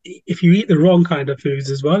if you eat the wrong kind of foods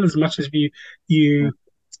as well, as much as you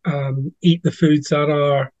eat the foods that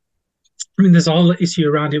are, I mean, there's a whole issue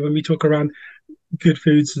around it when we talk around good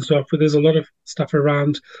foods and stuff, but there's a lot of stuff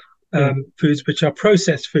around yeah, foods which are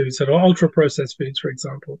processed foods, that are ultra processed foods, for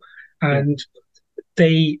example, yeah, and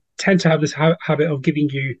they tend to have this habit of giving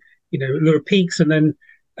you, little peaks, and then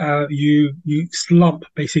you slump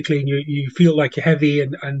basically, and you feel like you're heavy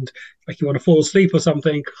and like you want to fall asleep or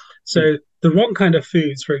something. yeah, So the wrong kind of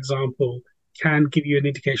foods, for example, can give you an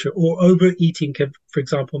indication, or overeating can, for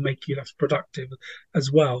example, make you less productive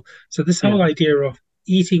as well. So this yeah, whole idea of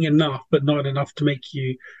eating enough but not enough to make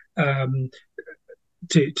you um,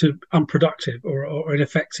 to unproductive or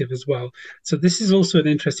ineffective as well. So this is also an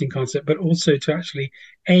interesting concept, but also to actually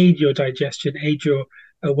aid your digestion, aid your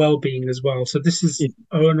well-being as well. So this is yeah,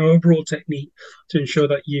 an overall technique to ensure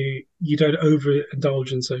that you don't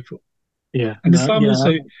overindulge and so forth. yeah. And No, Islam yeah,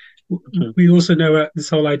 also, absolutely. we also know this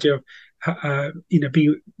whole idea of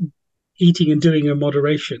be eating and doing in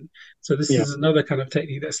moderation. So this Yeah, is another kind of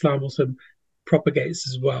technique that Islam also propagates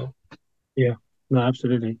as well. yeah. No,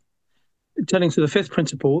 absolutely. Turning to the fifth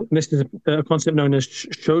principle, this is a concept known as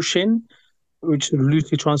shoshin, which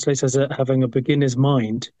loosely translates as having a beginner's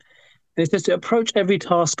mind. And it says to approach every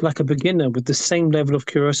task like a beginner with the same level of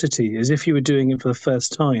curiosity as if you were doing it for the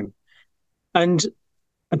first time. And,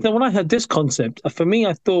 and then when I heard this concept, for me,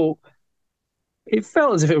 I thought it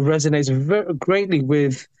felt as if it resonates very greatly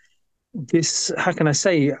with this, how can I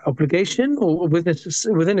say, obligation, or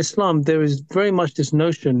within Islam, there is very much this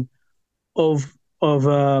notion of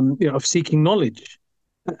seeking knowledge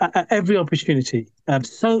at every opportunity.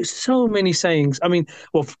 So many sayings. I mean,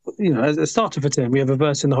 well, as a starter for 10, we have a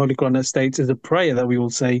verse in the Holy Quran that states as a prayer that we will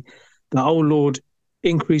say that, "Oh Lord,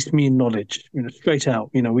 increase me in knowledge." Straight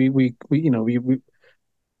out. We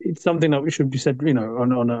it's something that we should be said,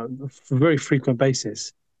 on a very frequent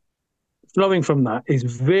basis. Flowing from that is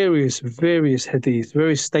various hadiths,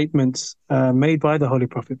 various statements made by the Holy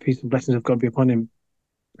Prophet, peace and blessings of God be upon him,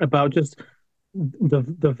 about just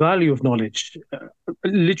the value of knowledge.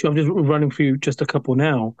 Literally, I'm just running through just a couple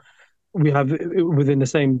now. We have within the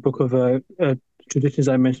same book of traditions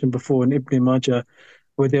I mentioned before in Ibn Majah,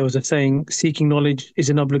 where there was a saying, "Seeking knowledge is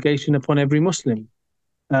an obligation upon every Muslim."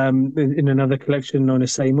 In another collection known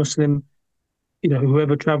as Say Muslim,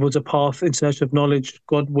 whoever travels a path in search of knowledge,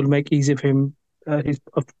 God will make easy for him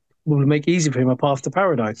will make easy for him a path to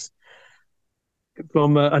paradise.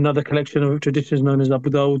 From another collection of traditions known as Abu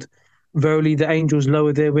Dawud, verily the angels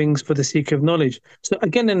lower their wings for the seeker of knowledge. So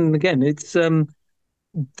again and again, it's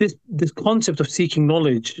this concept of seeking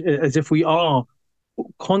knowledge, as if we are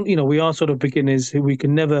we are sort of beginners who we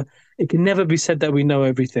can never it can never be said that we know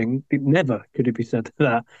everything. It never could it be said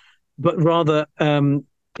that, but rather,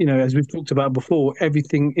 as we've talked about before,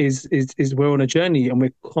 everything is we're on a journey and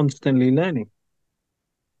we're constantly learning.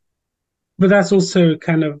 But that's also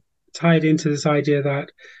kind of tied into this idea that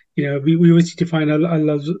we always define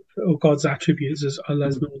Allah's or God's attributes as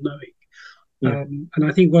Allah's Mm. all knowing. Yeah, And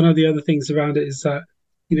I think one of the other things around it is that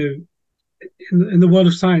you know in the world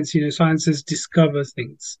of science, sciences discover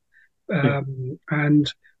things, yeah,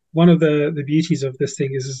 and one of the beauties of this thing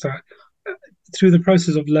is that through the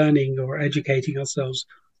process of learning or educating ourselves,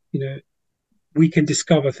 you know, we can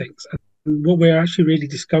discover things. And what we're actually really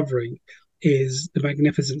discovering is the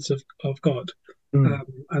magnificence of God. mm.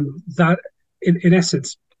 And that, in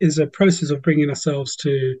essence, is a process of bringing ourselves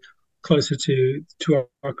closer to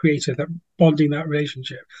our creator, that bonding, that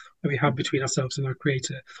relationship that we have between ourselves and our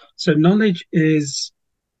creator. So knowledge is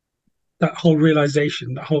that whole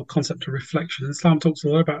realization, that whole concept of reflection. Islam talks a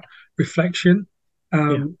lot about reflection,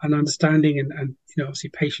 Yeah, and understanding, and obviously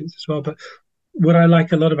patience as well. But what I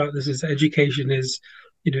like a lot about this is education is,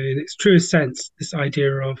 in its truest sense, this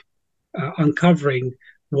idea of uncovering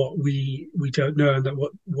what we don't know, and that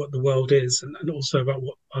what the world is, and also about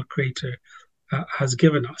what our creator has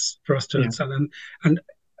given us for us to yeah, understand.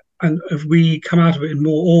 And if we come out of it in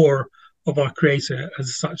more awe of our creator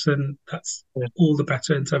as such, then that's yeah, all the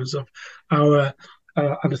better in terms of our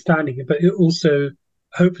understanding. But it also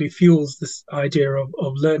hopefully fuels this idea of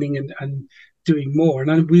learning and doing more.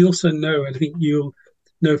 And we also know, and I think you'll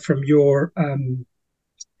know from your own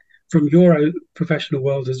professional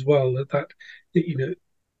world as well, that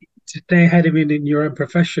to stay ahead of it in your own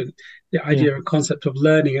profession, the yeah, idea and concept of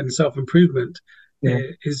learning and self improvement yeah,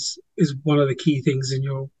 is one of the key things in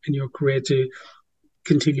your career to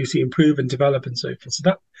continuously improve and develop and so forth. So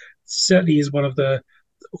that certainly is one of the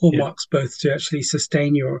yeah, hallmarks, both to actually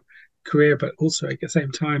sustain your career, but also at the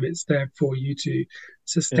same time, it's there for you to yeah,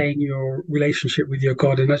 sustain your relationship with your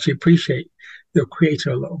God and actually appreciate your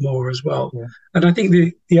creator a lot more as well. yeah, And I think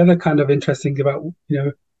the other kind of interesting about,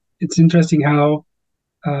 it's interesting how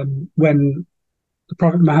when the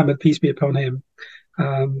Prophet Muhammad, peace be upon him,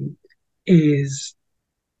 um, is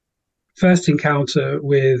first encounter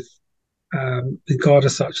with God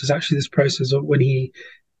as such is actually this process of when he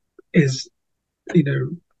is,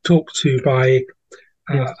 talked to by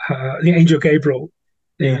yes, the angel Gabriel.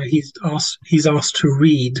 yeah, He's asked to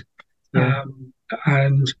read, yeah,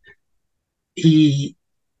 and he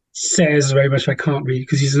says very much, "I can't read,"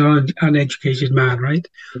 because he's an uneducated man, right?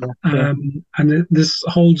 yeah, yeah, And this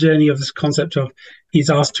whole journey of this concept of he's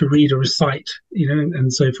asked to read or recite,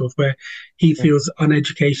 and so forth, where he yeah, feels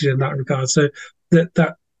uneducated in that regard. So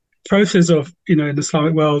that process of, in the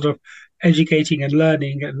Islamic world, of educating and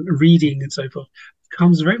learning and reading and so forth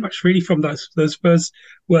comes very much really from those first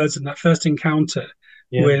words and that first encounter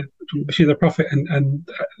yeah, with between the Prophet and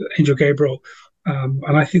Angel Gabriel.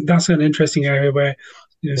 And I think that's an interesting area where,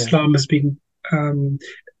 yeah, Islam has been, um,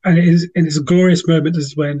 and it is in its glorious moment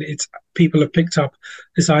is when it's people have picked up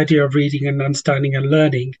this idea of reading and understanding and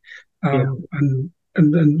learning, yeah,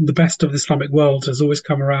 and the best of the Islamic world has always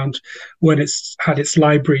come around when it's had its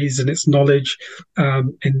libraries and its knowledge,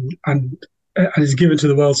 and is given to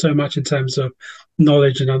the world so much in terms of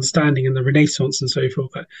knowledge and understanding and the Renaissance and so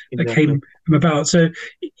forth that exactly. came about. So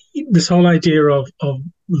this whole idea of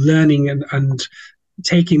learning and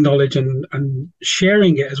taking knowledge and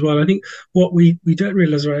sharing it as well. I think what we don't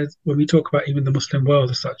realize, right, when we talk about even the Muslim world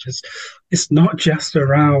as such, is it's not just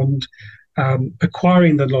around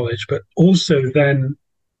acquiring the knowledge, but also then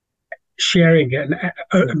sharing it and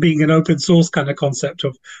Yeah, being an open source kind of concept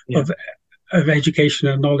of yeah, of of education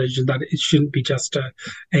and knowledge, and that it shouldn't be just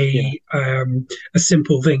yeah, a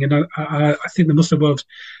simple thing. And I think the Muslim world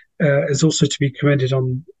is also to be commended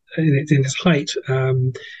on in its height.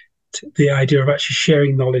 The idea of actually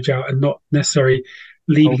sharing knowledge out and not necessarily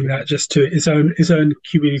leaving okay, that just to its own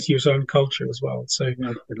community, its own culture as well. So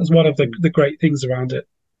that's absolutely, one of the great things around it.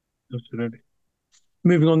 absolutely.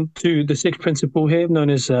 Moving on to the sixth principle here, known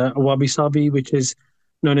as wabi sabi, which is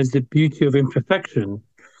known as the beauty of imperfection.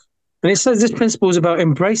 And it says this principle is about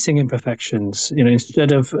embracing imperfections.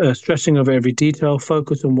 Instead of stressing over every detail,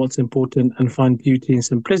 focus on what's important and find beauty in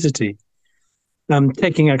simplicity.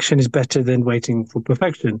 Taking action is better than waiting for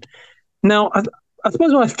perfection. Now, I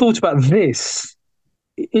suppose when I thought about this,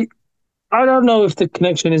 it, I don't know if the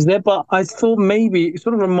connection is there, but I thought maybe it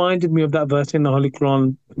sort of reminded me of that verse in the Holy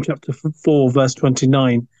Quran, chapter 4, verse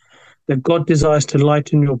 29, that God desires to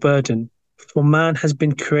lighten your burden, for man has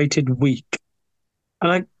been created weak.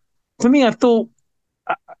 And for me, I thought,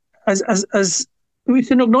 uh, as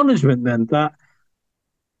it's an acknowledgement then that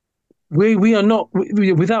we are not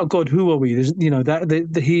without God. Who are we? There's,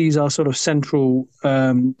 that He's our sort of central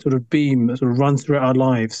sort of beam that sort of runs throughout our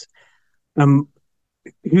lives. Um,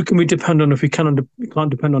 who can we depend on if we can't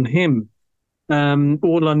depend on Him?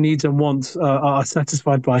 All our needs and wants are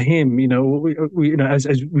satisfied by Him. As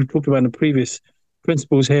we've talked about in the previous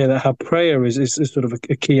principles here, that how prayer is sort of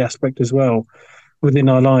a key aspect as well within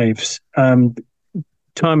our lives. Time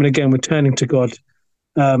and again, we're turning to God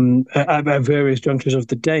at various junctures of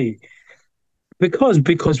the day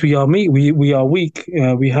because we are we are weak,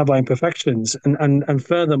 we have our imperfections, and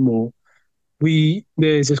furthermore,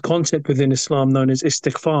 there's this concept within Islam known as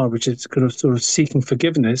istighfar, which is kind of sort of seeking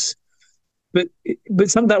forgiveness. But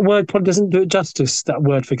that word probably doesn't do it justice. That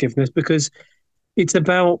word forgiveness, because it's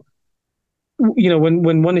about,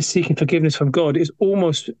 when one is seeking forgiveness from God, it's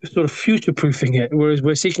almost sort of future proofing it, whereas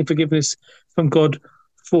we're seeking forgiveness from God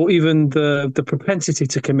for even the propensity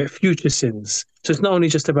to commit future sins. So it's not only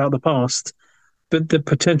just about the past, but the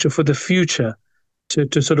potential for the future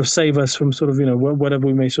to sort of save us from sort of whatever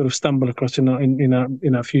we may sort of stumble across in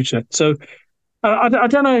our future. So I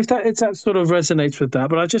don't know if that sort of resonates with that,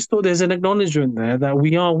 but I just thought there's an acknowledgement there that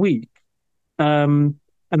we are weak, and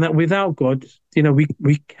that without God,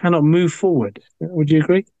 we cannot move forward. Would you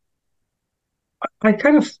agree? I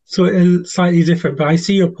kind of saw it slightly different, but I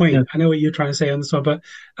see your Yeah, point. I know what you're trying to say on this one, but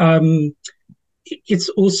um, it's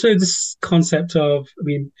also this concept of, I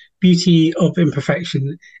mean, beauty of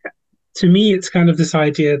imperfection. To me, it's kind of this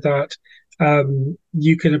idea that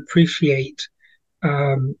you can appreciate,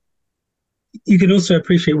 um, you can also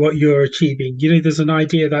appreciate what you're achieving. There's an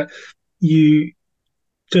idea that you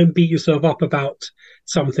don't beat yourself up about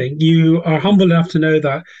something. You are humble enough to know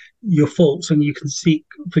that your faults, and you can seek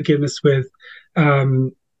forgiveness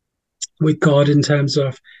um, with God in terms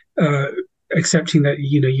of uh, accepting that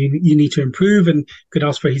you need to improve, and could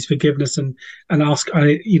ask for His forgiveness, and ask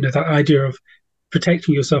that idea of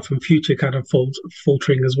protecting yourself from future kind of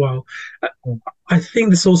faltering as well. yeah, I think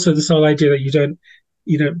there's also this whole idea that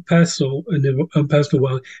personal and personal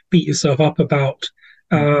world, beat yourself up about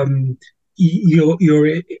um, your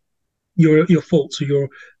faults or your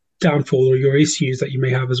downfall or your issues that you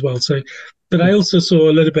may have as well. So, but I also saw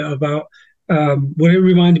a little bit about what it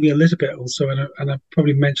reminded me a little bit also, and I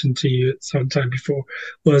probably mentioned to you at some time before,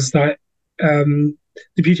 was that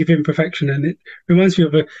the beauty of imperfection, and it reminds me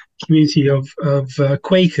of a community of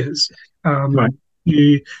Quakers. Right.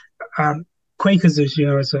 You Quakers, as you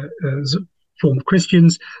know, as form of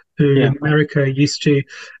Christians who Yeah. in America used to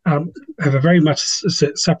have a very much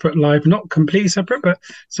separate life, not completely separate, but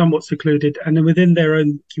somewhat secluded. And then within their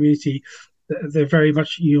own community, they're very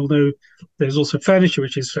much, you'll know, there's also furniture,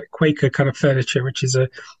 which is Quaker kind of furniture, which is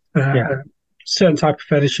Yeah. a certain type of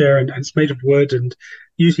furniture, and it's made of wood, and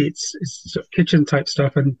usually it's sort of kitchen type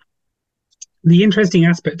stuff. And the interesting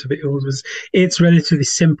aspect of it all was it's relatively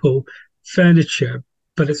simple furniture,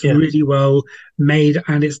 but it's Yeah. really well made,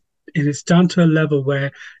 and it's done to a level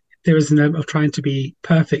where there is an element of trying to be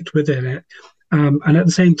perfect within it. And at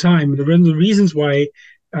the same time, one of the reasons why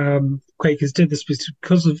Quakers did this was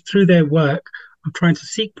because through their work of trying to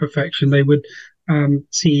seek perfection, they would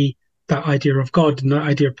see that idea of God and that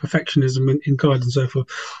idea of perfectionism in God and so forth.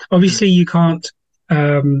 Obviously, you can't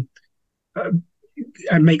um,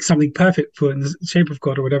 and make something perfect for in the shape of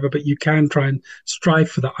God or whatever, but you can try and strive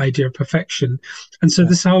for that idea of perfection. And so Yeah.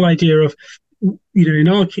 this whole idea of, in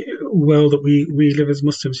our world that we live as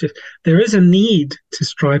Muslims, there is a need to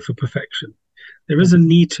strive for perfection. There is a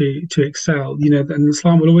need to excel, and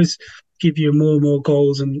Islam will always give you more and more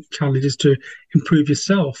goals and challenges to improve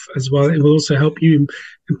yourself as well. It will also help you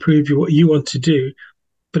improve what you want to do,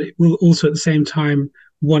 but it will also at the same time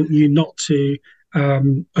want you not to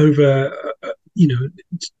over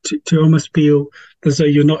to almost feel as though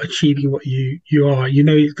you're not achieving what you are.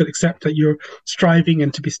 You've got to accept that you're striving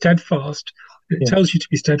and to be steadfast. It Yeah. tells you to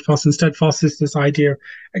be steadfast, and steadfast is this idea of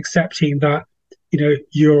accepting that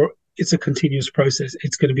it's a continuous process.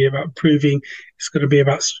 It's going to be about improving. It's going to be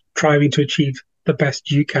about striving to achieve the best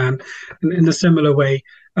you can. And in a similar way,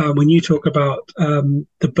 when you talk about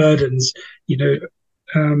the burdens,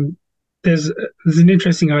 there's an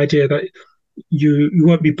interesting idea that you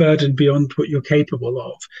won't be burdened beyond what you're capable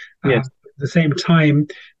of. Yes. At the same time,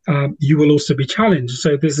 you will also be challenged.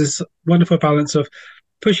 So there's this wonderful balance of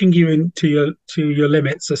pushing you into your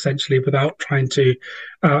limits, essentially, without trying to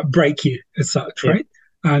break you as such, Yeah. right?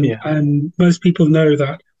 And Yeah. and most people know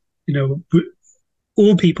that,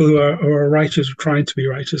 all people who are righteous or trying to be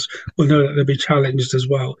righteous will know that they'll be challenged as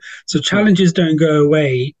well. So Yeah. challenges don't go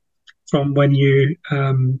away from when you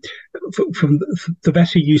from the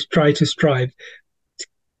better you try to strive.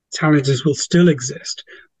 Challenges will still exist,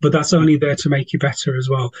 but that's only there to make you better as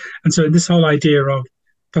well. And so this whole idea of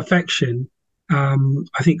perfection,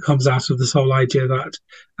 I think, comes out of this whole idea that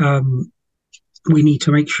we need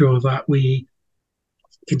to make sure that we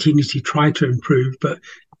continue to try to improve, but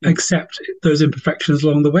accept those imperfections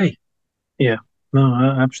along the way. Yeah. No,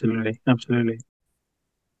 absolutely. Absolutely.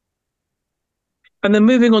 And then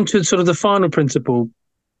moving on to sort of the final principle,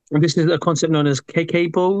 and this is a concept known as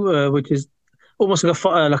KKBO, which is almost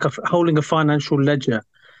like holding a financial ledger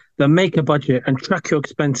that make a budget and track your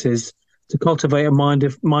expenses to cultivate a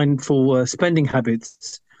mindful spending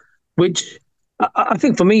habits. Which I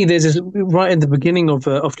think for me, there's this right in the beginning of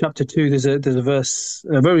chapter 2. There's a verse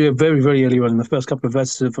very very very early on in the first couple of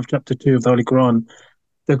verses of chapter 2 of the Holy Quran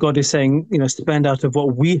that God is saying, spend out of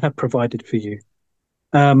what we have provided for you.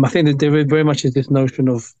 I think that there very much is this notion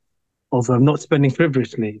of not spending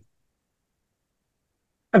frivolously.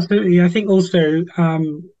 Absolutely. I think also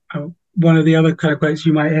one of the other kind of quotes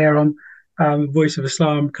you might hear on Voice of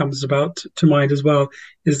Islam comes about to mind as well,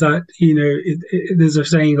 is that, there's a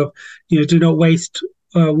saying of, do not waste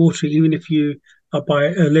water, even if you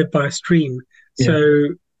live by a stream. Yeah. So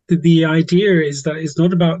the idea is that it's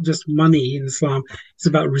not about just money in Islam, it's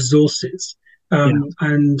about resources. Yeah.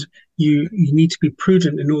 And you need to be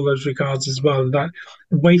prudent in all those regards as well. That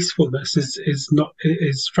wastefulness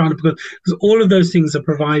is frowned upon, because all of those things are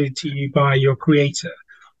provided to you by your creator.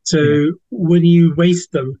 So Yeah. when you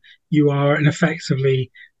waste them, you are effectively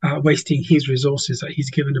wasting his resources that he's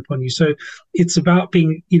given upon you. So it's about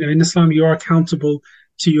being, in Islam, you are accountable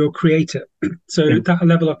to your creator. So Yeah. that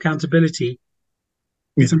level of accountability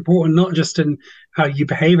is important, not just in how you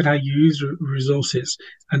behave and how you use resources,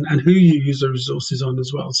 and who you use the resources on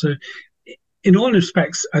as well. So in all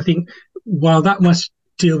respects, I think while that must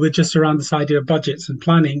deal with just around this idea of budgets and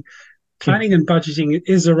planning, and budgeting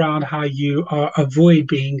is around how you avoid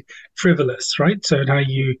being frivolous, right? So how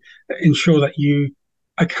you ensure that you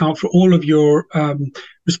account for all of your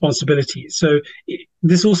responsibilities. So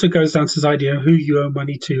this also goes down to this idea of who you owe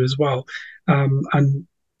money to as well, and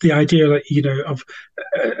the idea that of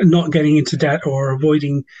not getting into debt or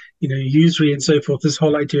avoiding usury and so forth. This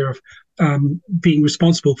whole idea of being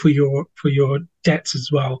responsible for your debts as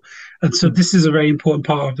well, and so this is a very important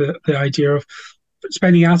part of the idea of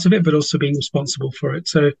spending out of it, but also being responsible for it.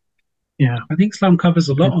 So Yeah. I think Islam covers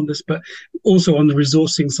a lot on this, but also on the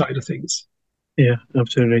resourcing side of things. Yeah,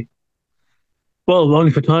 absolutely. Well,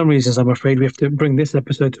 only for time reasons, I'm afraid we have to bring this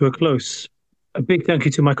episode to a close. A big thank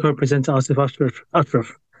you to my co-presenter Asif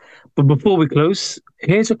Ashraf. But before we close,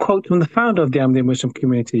 here's a quote from the founder of the Ahmadiyya Muslim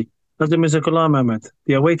community, Hazrat Mirza Ghulam Ahmad,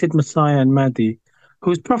 the awaited Messiah and Mahdi,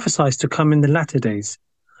 who is prophesied to come in the latter days,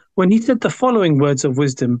 when he said the following words of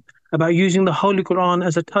wisdom about using the Holy Quran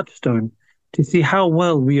as a touchstone to see how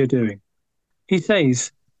well we are doing. He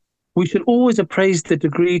says, "We should always appraise the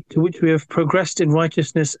degree to which we have progressed in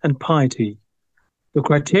righteousness and piety. The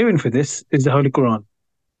criterion for this is the Holy Quran.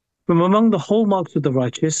 From among the hallmarks of the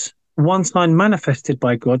righteous, one sign manifested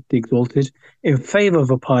by God the Exalted in favor of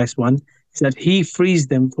a pious one is that he frees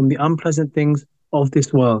them from the unpleasant things of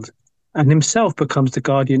this world and himself becomes the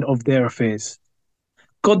guardian of their affairs.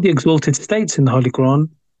 God the Exalted states in the Holy Quran,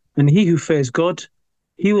 and he who fears God,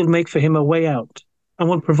 he will make for him a way out and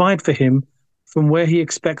will provide for him from where he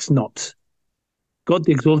expects not. God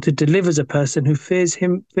the Exalted delivers a person who fears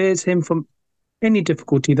him from any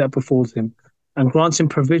difficulty that befalls him, and grants him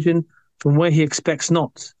provision from where he expects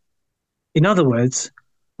not." In other words,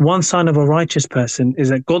 one sign of a righteous person is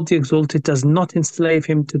that God the Exalted does not enslave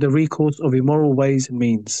him to the recourse of immoral ways and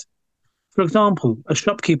means. For example, a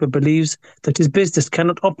shopkeeper believes that his business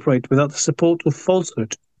cannot operate without the support of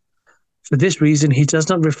falsehood. For this reason, he does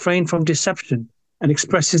not refrain from deception and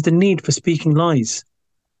expresses the need for speaking lies.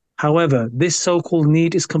 However, this so-called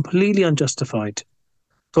need is completely unjustified.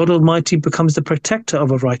 God Almighty becomes the protector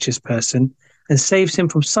of a righteous person and saves him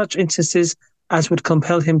from such instances as would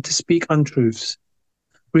compel him to speak untruths.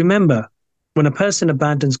 Remember, when a person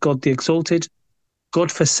abandons God the Exalted, God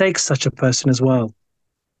forsakes such a person as well.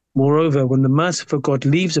 Moreover, when the merciful God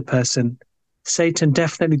leaves a person, Satan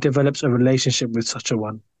definitely develops a relationship with such a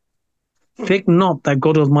one. Think not that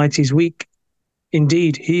God Almighty is weak.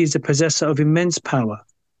 Indeed, he is the possessor of immense power.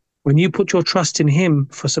 When you put your trust in him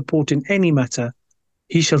for support in any matter,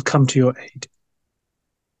 he shall come to your aid.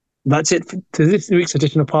 That's it for this week's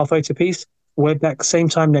edition of Pathway to Peace. We're back same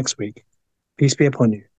time next week. Peace be upon you.